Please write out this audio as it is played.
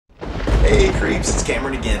Hey creeps, it's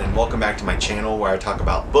Cameron again, and welcome back to my channel where I talk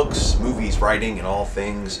about books, movies, writing, and all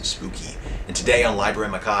things spooky. And today on Library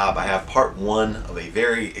Macabre, I have part one of a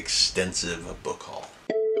very extensive book haul.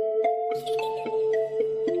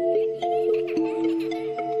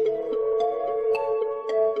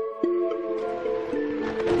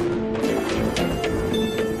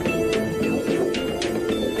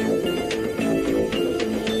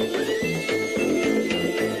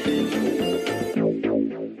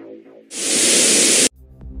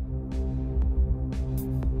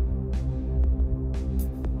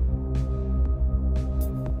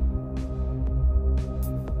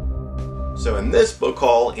 So in this book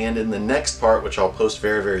haul and in the next part, which I'll post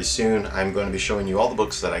very soon, I'm going to be showing you all the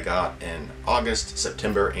books that I got in August,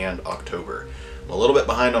 September, and October. I'm a little bit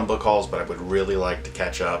behind on book hauls, but I would really like to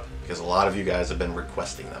catch up because a lot of you guys have been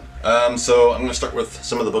requesting them. So I'm going to start with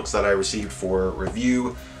some of the books that I received for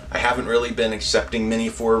review. I haven't really been accepting many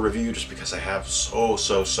for review just because I have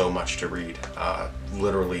so much to read.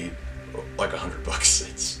 Literally like 100 books.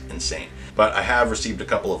 It's insane. But I have received a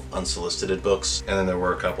couple of unsolicited books, and then there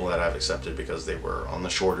were a couple that I've accepted because they were on the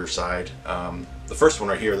shorter side. The first one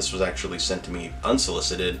right here, this was actually sent to me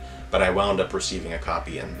unsolicited, but I wound up receiving a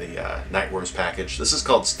copy in the Nightworms package. This is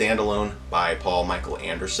called Standalone by Paul Michael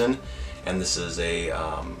Anderson, and this is a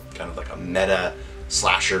kind of like a meta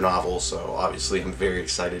slasher novel, so obviously I'm very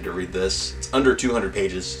excited to read this. It's under 200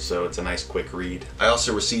 pages, so it's a nice quick read. I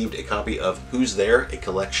also received a copy of Who's There?, a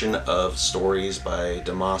collection of stories by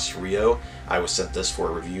Damas Rio. I was sent this for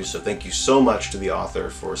a review, so thank you so much to the author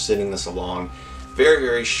for sending this along.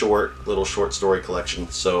 Very short, little short story collection,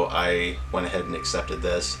 so I went ahead and accepted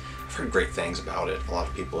this. I've heard great things about it. A lot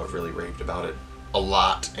of people have really raved about it a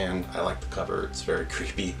lot, and I like the cover. It's very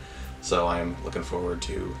creepy. So I'm looking forward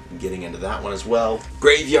to getting into that one as well.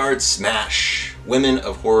 Graveyard Smash, Women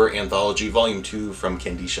of Horror Anthology, Volume 2 from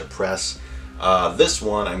Candisha Press. This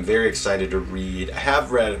one I'm very excited to read. I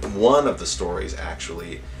have read one of the stories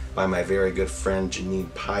actually by my very good friend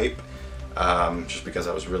Janine Pipe, just because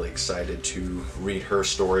I was really excited to read her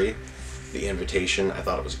story. The Invitation, I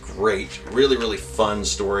thought it was great. Really fun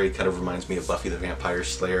story, kind of reminds me of Buffy the Vampire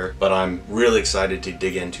Slayer, but I'm really excited to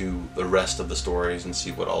dig into the rest of the stories and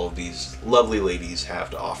see what all of these lovely ladies have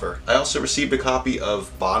to offer. I also received a copy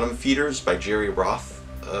of Bottom Feeders by Jerry Roth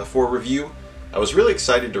for review. I was really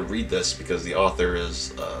excited to read this because the author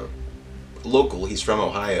is local, he's from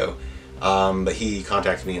Ohio, but he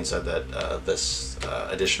contacted me and said that this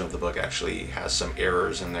edition of the book actually has some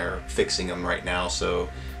errors and they're fixing them right now, so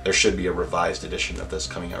there should be a revised edition of this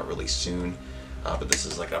coming out really soon. But this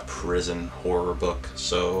is like a prison horror book,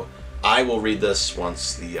 so I will read this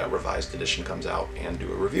once the revised edition comes out and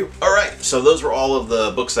do a review. Alright, so those were all of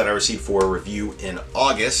the books that I received for review in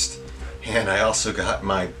August, and I also got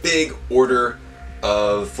my big order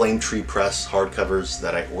of Flame Tree Press hardcovers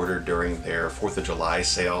that I ordered during their 4th of July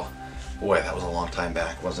sale. Boy, that was a long time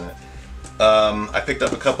back, wasn't it? I picked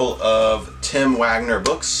up a couple of Tim Wagner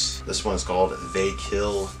books. This one is called They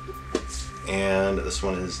Kill, and this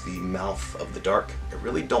one is The Mouth of the Dark. I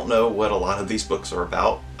really don't know what a lot of these books are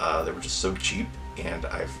about. They were just so cheap, and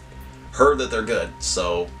I've heard that they're good,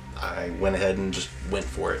 so I went ahead and just went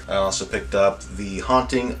for it. I also picked up The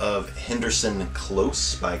Haunting of Henderson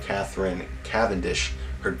Close by Catherine Cavendish.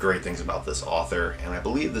 Heard great things about this author, and I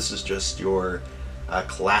believe this is just your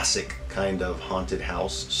classic kind of haunted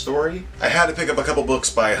house story. I had to pick up a couple books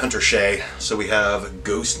by Hunter Shea. So we have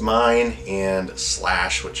Ghost Mine and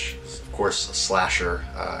Slash, which is of course a slasher.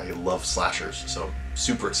 I love slashers, so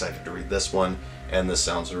super excited to read this one, and this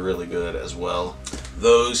sounds really good as well.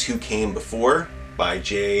 Those Who Came Before by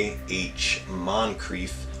J.H.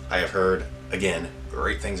 Moncrief. I have heard, again,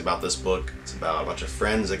 great things about this book. It's about a bunch of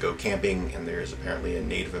friends that go camping, and there's apparently a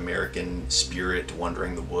Native American spirit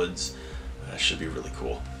wandering the woods. That should be really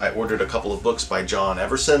cool. I ordered a couple of books by John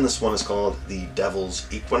Everson. This one is called The Devil's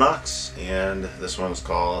Equinox, and this one is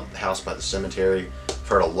called The House by the Cemetery. I've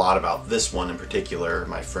heard a lot about this one in particular.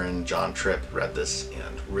 My friend John Tripp read this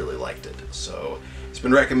and really liked it, so he's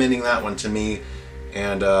been recommending that one to me,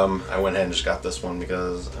 and I went ahead and just got this one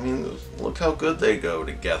because, I mean, look how good they go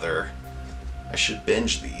together. I should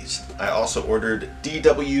binge these. I also ordered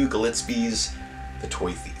D.W. Gillespie's The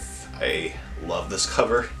Toy Thief. I love this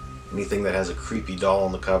cover. Anything that has a creepy doll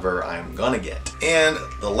on the cover, I'm gonna get. And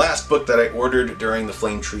the last book that I ordered during the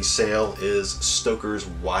Flame Tree sale is Stoker's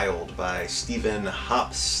Wild by Stephen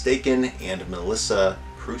Hopstaken and Melissa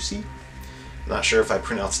Prusi. Not sure if I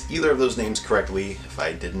pronounced either of those names correctly. If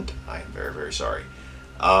I didn't, I am very sorry.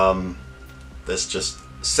 This just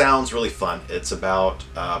sounds really fun. It's about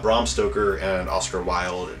Bram Stoker and Oscar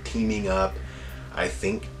Wilde teaming up. I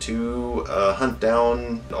think, to hunt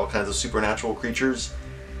down all kinds of supernatural creatures.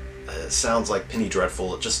 It sounds like Penny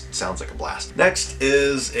Dreadful. It just sounds like a blast. Next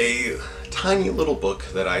is a tiny little book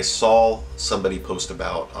that I saw somebody post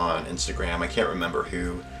about on Instagram. I can't remember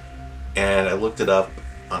who. And I looked it up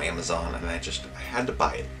on Amazon and I had to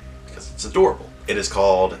buy it because it's adorable. It is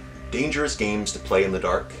called Dangerous Games to Play in the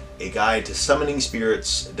Dark, a guide to summoning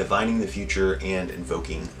spirits, divining the future, and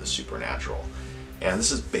invoking the supernatural. And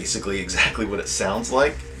this is basically exactly what it sounds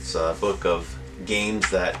like. It's a book of games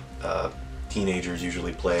that teenagers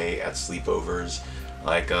usually play at sleepovers,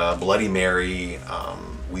 like Bloody Mary,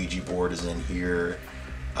 Ouija board is in here,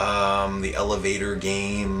 the elevator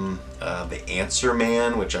game, the Answer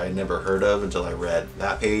Man, which I had never heard of until I read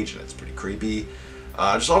that page, and it's pretty creepy.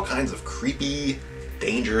 Just all kinds of creepy,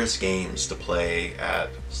 dangerous games to play at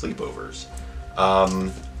sleepovers.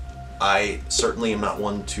 I certainly am not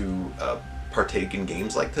one to partake in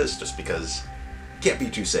games like this, just because it can't be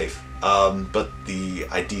too safe. But the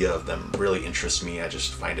idea of them really interests me. I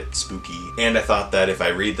just find it spooky. And I thought that if I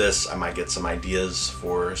read this, I might get some ideas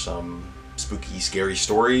for some spooky, scary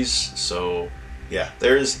stories. So yeah,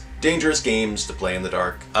 there's Dangerous Games to Play in the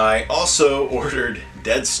Dark. I also ordered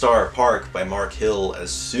Dead Star Park by Mark Hill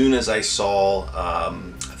as soon as I saw,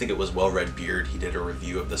 I think it was Well Red Beard, he did a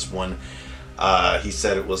review of this one. He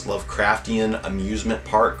said it was Lovecraftian amusement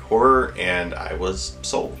park horror, and I was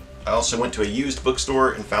sold. I also went to a used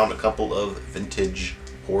bookstore and found a couple of vintage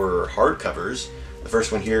horror hardcovers. The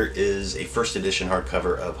first one here is a first edition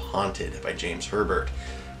hardcover of Haunted by James Herbert.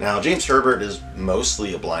 Now, James Herbert is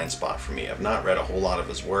mostly a blind spot for me. I've not read a whole lot of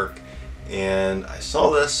his work, and I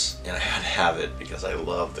saw this and I had to have it because I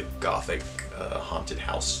love the gothic haunted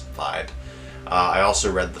house vibe. I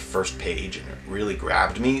also read the first page and it really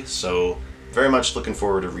grabbed me, so very much looking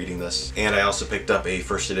forward to reading this. And I also picked up a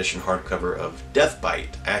first edition hardcover of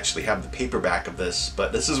Deathbite. I actually have the paperback of this,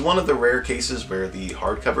 but this is one of the rare cases where the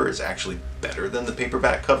hardcover is actually better than the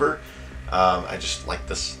paperback cover. I just like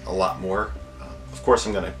this a lot more. Of course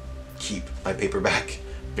I'm gonna keep my paperback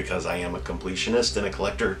because I am a completionist and a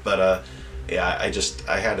collector, but yeah,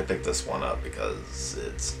 I had to pick this one up because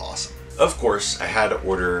it's awesome. Of course, I had to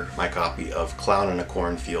order my copy of Clown in a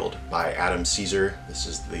Cornfield by Adam Caesar. This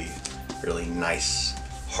is the really nice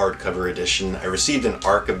hardcover edition. I received an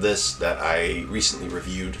ARC of this that I recently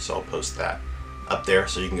reviewed, so I'll post that up there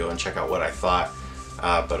so you can go and check out what I thought.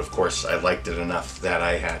 But of course, I liked it enough that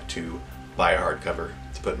I had to buy a hardcover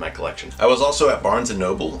to put in my collection. I was also at Barnes &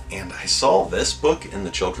 Noble and I saw this book in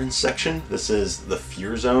the children's section. This is The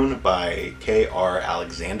Fear Zone by K.R.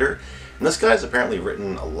 Alexander. And this guy's apparently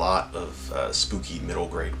written a lot of spooky middle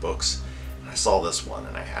grade books. And I saw this one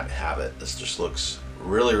and I had to have it. This just looks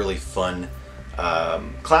really, really fun.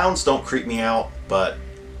 Clowns don't creep me out, but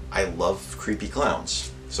I love creepy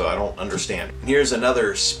clowns, so I don't understand. Here's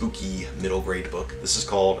another spooky middle grade book. This is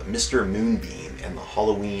called Mr. Moonbeam and the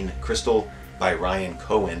Halloween Crystal by Ryan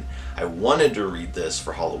Cohen. I wanted to read this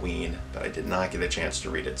for Halloween, but I did not get a chance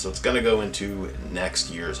to read it, so it's gonna go into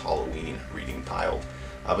next year's Halloween reading pile.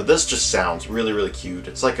 But this just sounds really, really cute.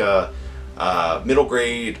 It's like a middle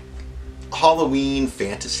grade Halloween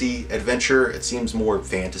fantasy adventure. It seems more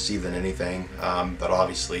fantasy than anything, but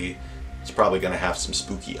obviously it's probably going to have some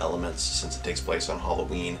spooky elements since it takes place on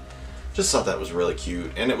Halloween. Just thought that was really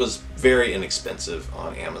cute, and it was very inexpensive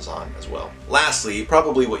on Amazon as well. Lastly,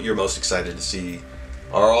 probably what you're most excited to see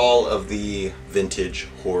are all of the vintage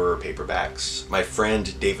horror paperbacks. My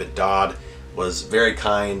friend David Dodd was very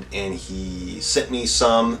kind and he sent me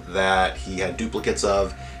some that he had duplicates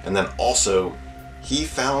of, and then also he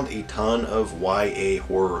found a ton of YA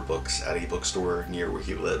horror books at a bookstore near where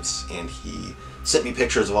he lives, and he sent me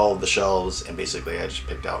pictures of all of the shelves, and basically I just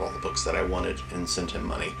picked out all the books that I wanted and sent him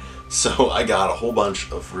money. So I got a whole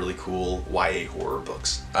bunch of really cool YA horror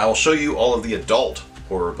books. I'll show you all of the adult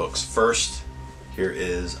horror books first. Here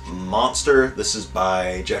is Monster. This is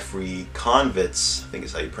by Jeffrey Konvitz, I think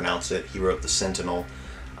is how you pronounce it. He wrote The Sentinel.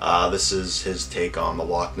 This is his take on the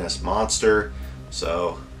Loch Ness Monster.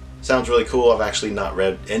 So sounds really cool. I've actually not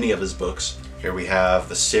read any of his books. Here we have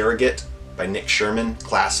The Surrogate by Nick Sherman,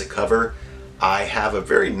 classic cover. I have a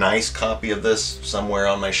very nice copy of this somewhere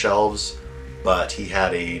on my shelves, but he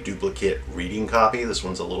had a duplicate reading copy. This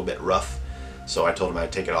one's a little bit rough, so I told him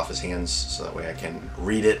I'd take it off his hands so that way I can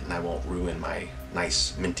read it and I won't ruin my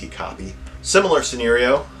nice minty copy. Similar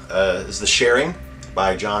scenario is The Sharing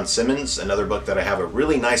by John Simmons, another book that I have a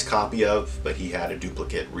really nice copy of, but he had a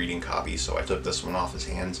duplicate reading copy, so I took this one off his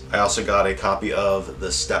hands. I also got a copy of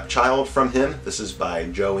The Stepchild from him. This is by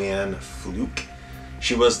Joanne Fluke.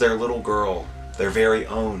 She was their little girl, their very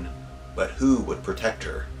own, but who would protect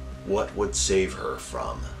her? What would save her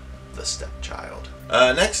from the Stepchild.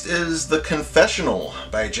 Next is The Confessional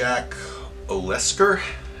by Jack Olesker,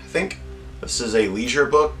 I think. This is a leisure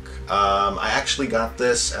book. I actually got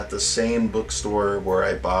this at the same bookstore where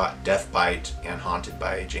I bought Death Bite and Haunted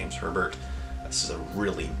by James Herbert. This is a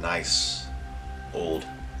really nice old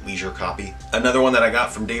leisure copy. Another one that I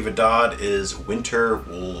got from David Dodd is Winter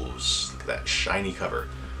Wolves. Look at that shiny cover.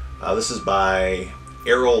 This is by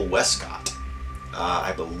Errol Westcott.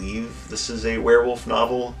 I believe this is a werewolf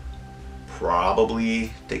novel,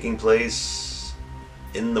 probably taking place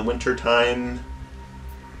in the winter time,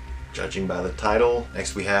 judging by the title.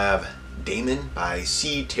 Next we have Damon by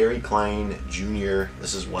C. Terry Klein Jr.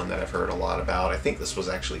 This is one that I've heard a lot about. I think this was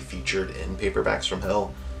actually featured in Paperbacks from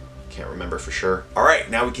Hell. Can't remember for sure. Alright,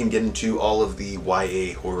 now we can get into all of the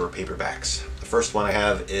YA horror paperbacks. The first one I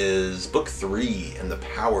have is book 3 in the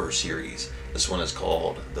Power series. This one is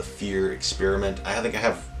called The Fear Experiment. I think I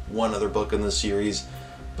have one other book in this series,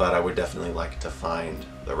 but I would definitely like to find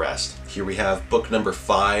the rest. Here we have book number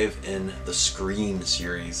 5 in the Scream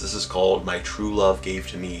series. This is called My True Love Gave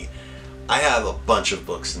to Me. I have a bunch of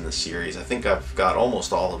books in this series. I think I've got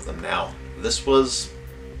almost all of them now. This was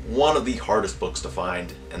one of the hardest books to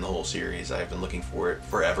find in the whole series. I've been looking for it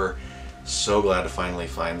forever. So glad to finally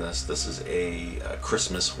find this. This is a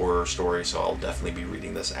Christmas horror story, so I'll definitely be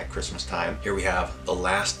reading this at Christmas time. Here we have The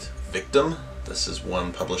Last Victim. This is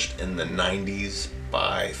one published in the 90s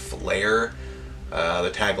by Flair.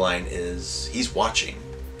 The tagline is, "He's watching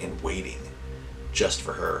and waiting just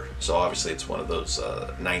for her." So obviously it's one of those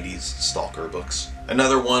 90s stalker books.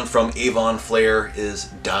 Another one from Avon Flair is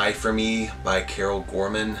Die For Me by Carol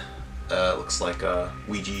Gorman. Looks like a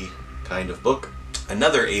Ouija kind of book.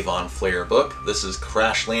 Another Avon Flair book. This is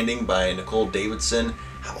Crash Landing by Nicole Davidson.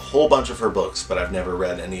 I have a whole bunch of her books, but I've never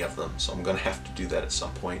read any of them, so I'm going to have to do that at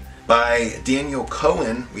some point. By Daniel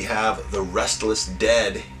Cohen, we have The Restless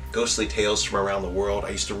Dead, Ghostly Tales from Around the World.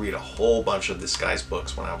 I used to read a whole bunch of this guy's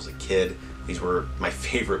books when I was a kid. These were my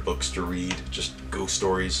favorite books to read, just ghost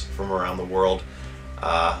stories from around the world.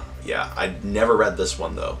 Yeah, I'd never read this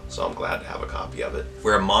one though, so I'm glad to have a copy of it.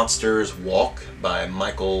 Where Monsters Walk by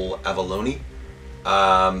Michael Avallone.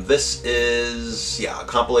 This is, a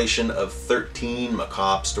compilation of 13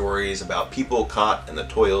 macabre stories about people caught in the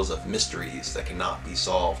toils of mysteries that cannot be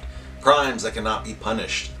solved, crimes that cannot be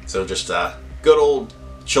punished. So just a good old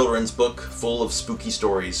children's book full of spooky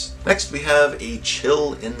stories. Next we have A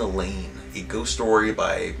Chill in the Lane, a ghost story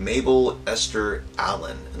by Mabel Esther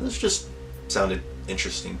Allen. And this just sounded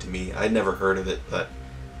interesting to me. I'd never heard of it, but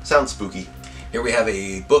it sounds spooky. Here we have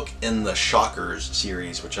a book in the Shockers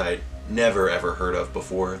series, which I'd never ever heard of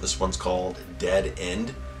before. This one's called Dead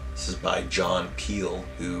End. This is by John Peel,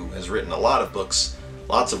 who has written a lot of books,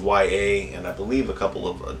 lots of YA, and I believe a couple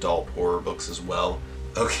of adult horror books as well.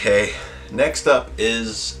 Okay, next up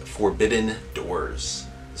is Forbidden Doors.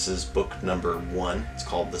 This is book number 1. It's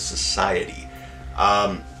called The Society.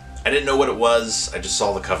 I didn't know what it was. I just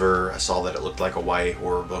saw the cover. I saw that it looked like a YA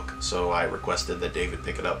horror book, so I requested that David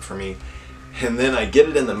pick it up for me. And then I get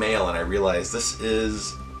it in the mail and I realize this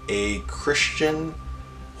is a Christian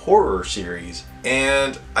horror series.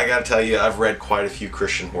 And I gotta tell you, I've read quite a few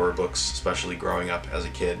Christian horror books, especially growing up as a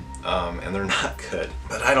kid, and they're not good.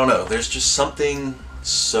 But I don't know, there's just something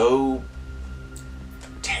so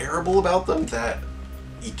terrible about them that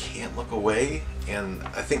you can't look away. And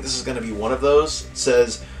I think this is going to be one of those. It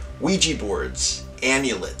says, Ouija boards,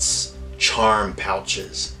 amulets, charm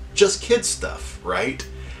pouches, just kid stuff, right?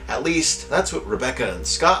 At least that's what Rebecca and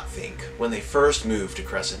Scott think when they first moved to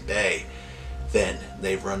Crescent Bay. Then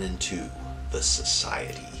they run into the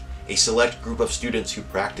Society, a select group of students who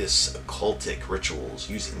practice occultic rituals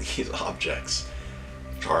using these objects,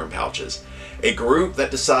 charm pouches. A group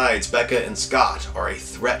that decides Becca and Scott are a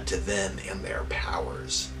threat to them and their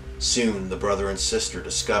powers. Soon, the brother and sister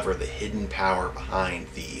discover the hidden power behind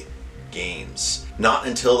the games. Not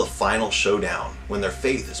until the final showdown, when their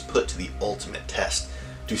faith is put to the ultimate test,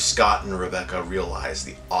 do Scott and Rebecca realize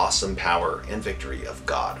the awesome power and victory of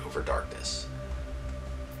God over darkness.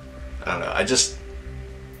 I don't know, I just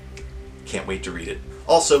can't wait to read it.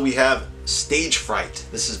 Also, we have Stage Fright.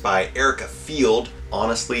 This is by Erica Field.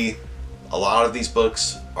 Honestly, a lot of these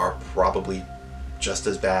books are probably just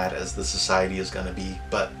as bad as The Society is going to be,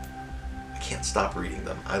 but I can't stop reading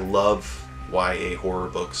them. I love YA horror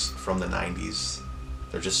books from the 90s.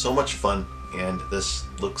 They're just so much fun, and this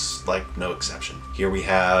looks like no exception. Here we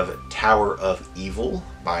have Tower of Evil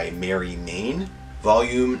by Mary Main,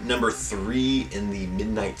 volume number 3 in the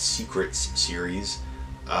Midnight Secrets series.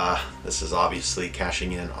 This is obviously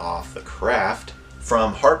cashing in off The Craft.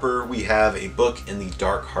 From Harper, we have a book in the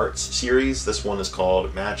Dark Hearts series. This one is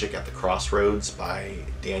called Magic at the Crossroads by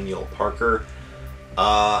Daniel Parker.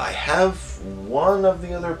 I have one of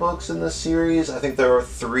the other books in this series. I think there are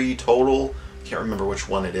 3 total. Can't remember which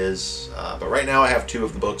one it is. But right now I have 2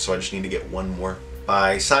 of the books, so I just need to get one more.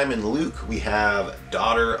 By Simon Luke, we have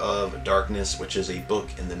Daughter of Darkness, which is a book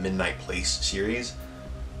in the Midnight Place series.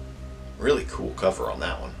 Really cool cover on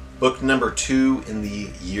that one. Book number 2 in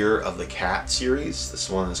the Year of the Cat series.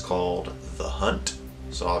 This one is called The Hunt.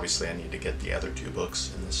 So obviously I need to get the other 2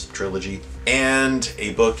 books in this trilogy. And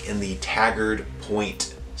a book in the Taggart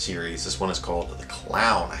Point series. This one is called The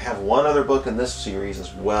Clown. I have one other book in this series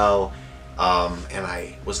as well. And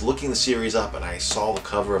I was looking the series up and I saw the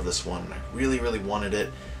cover of this one and I really, really wanted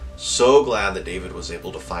it. So glad that David was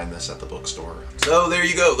able to find this at the bookstore. So there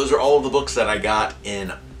you go. Those are all of the books that I got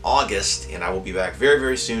in August, and I will be back very,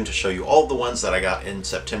 very soon to show you all of the ones that I got in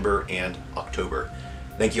September and October.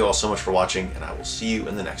 Thank you all so much for watching, and I will see you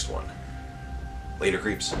in the next one. Later,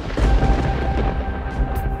 creeps.